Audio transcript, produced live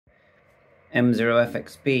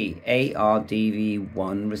M0FXB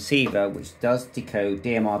ARDV1 receiver, which does decode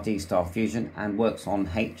DMRD style fusion and works on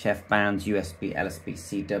HF bands, USB, LSB,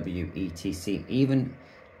 CW, etc. Even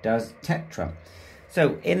does Tetra.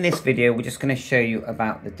 So in this video, we're just going to show you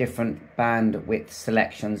about the different bandwidth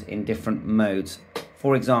selections in different modes.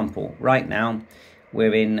 For example, right now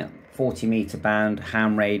we're in 40 meter band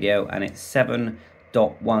ham radio and it's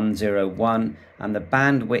 7.101, and the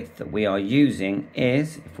bandwidth that we are using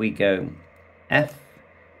is, if we go F,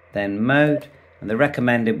 then mode, and the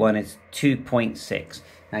recommended one is 2.6.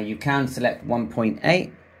 Now you can select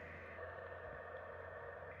 1.8,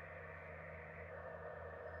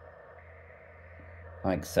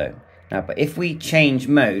 like so. Now, but if we change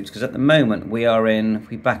modes, because at the moment we are in, if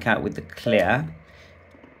we back out with the clear,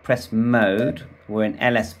 press mode, we're in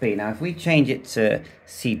LSB. Now if we change it to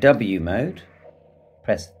CW mode,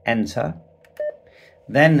 press enter,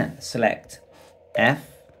 then select F,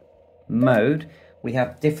 mode, we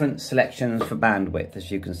have different selections for bandwidth,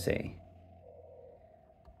 as you can see,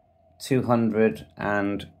 200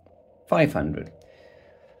 and 500.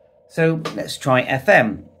 So let's try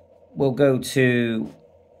FM. We'll go to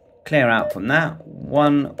clear out from that,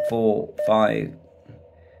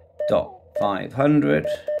 145.500,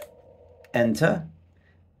 enter.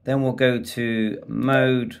 Then we'll go to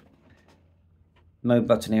mode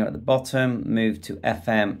button here at the bottom, move to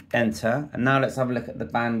FM, enter. And now let's have a look at the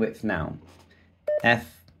bandwidth now.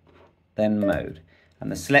 F, then mode.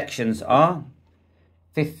 And the selections are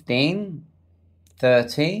 15,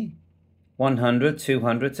 30, 100,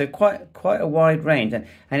 200, so quite a wide range. And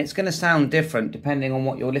it's going to sound different depending on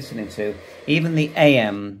what you're listening to. Even the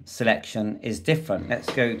AM selection is different.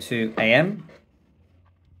 Let's go to AM.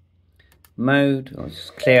 Mode, or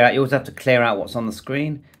just clear out. You always have to clear out what's on the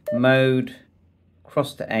screen. Mode,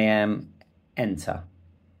 cross to AM, enter.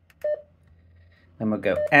 Then we'll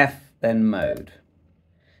go F, then mode.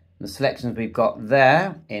 The selections we've got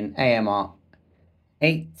there in AM are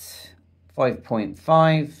 8,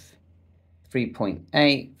 5.5,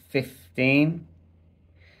 3.8, 15.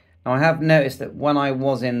 Now I have noticed that when I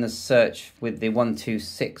was in the search with the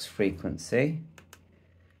 126 frequency,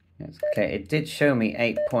 okay, it did show me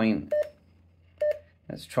 8 point.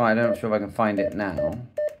 Let's try, I'm not sure if I can find it now.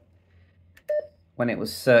 When it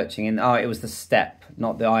was searching in, it was the step,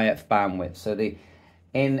 not the IF bandwidth. So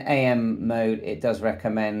in AM mode, it does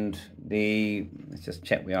recommend let's just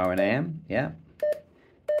check we are in AM, yeah.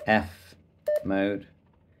 F mode,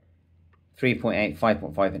 3.8,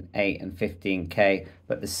 5.5 and 8 and 15K.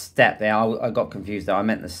 But the step there, I got confused there. I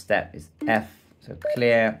meant the step is F, so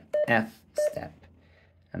clear, F, step.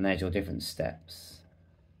 And there's your different steps.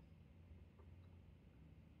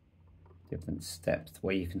 Different steps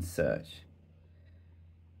where you can search.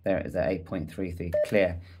 There it is at 8.33,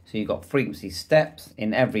 clear. So you've got frequency steps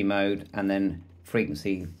in every mode and then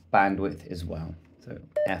frequency bandwidth as well. So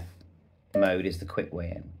F mode is the quick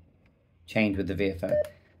way in. Change with the VFO.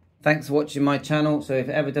 Thanks for watching my channel. So if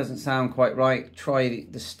it ever doesn't sound quite right, try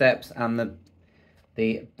the steps and the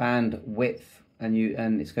bandwidth,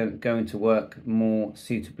 and it's going to work more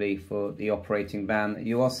suitably for the operating band that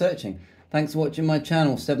you are searching. Thanks for watching my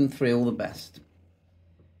channel. 7-3, all the best.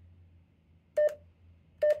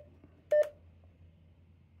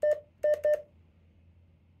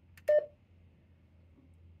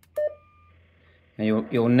 And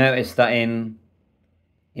you'll notice that in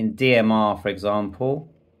DMR, for example,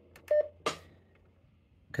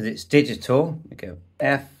 because it's digital, we go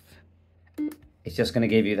F, it's just going to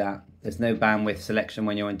give you that. There's no bandwidth selection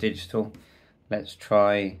when you're in digital. Let's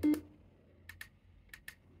try.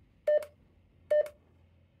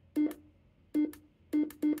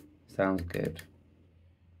 Sounds good.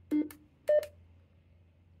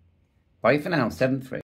 Bye for now, 7-3.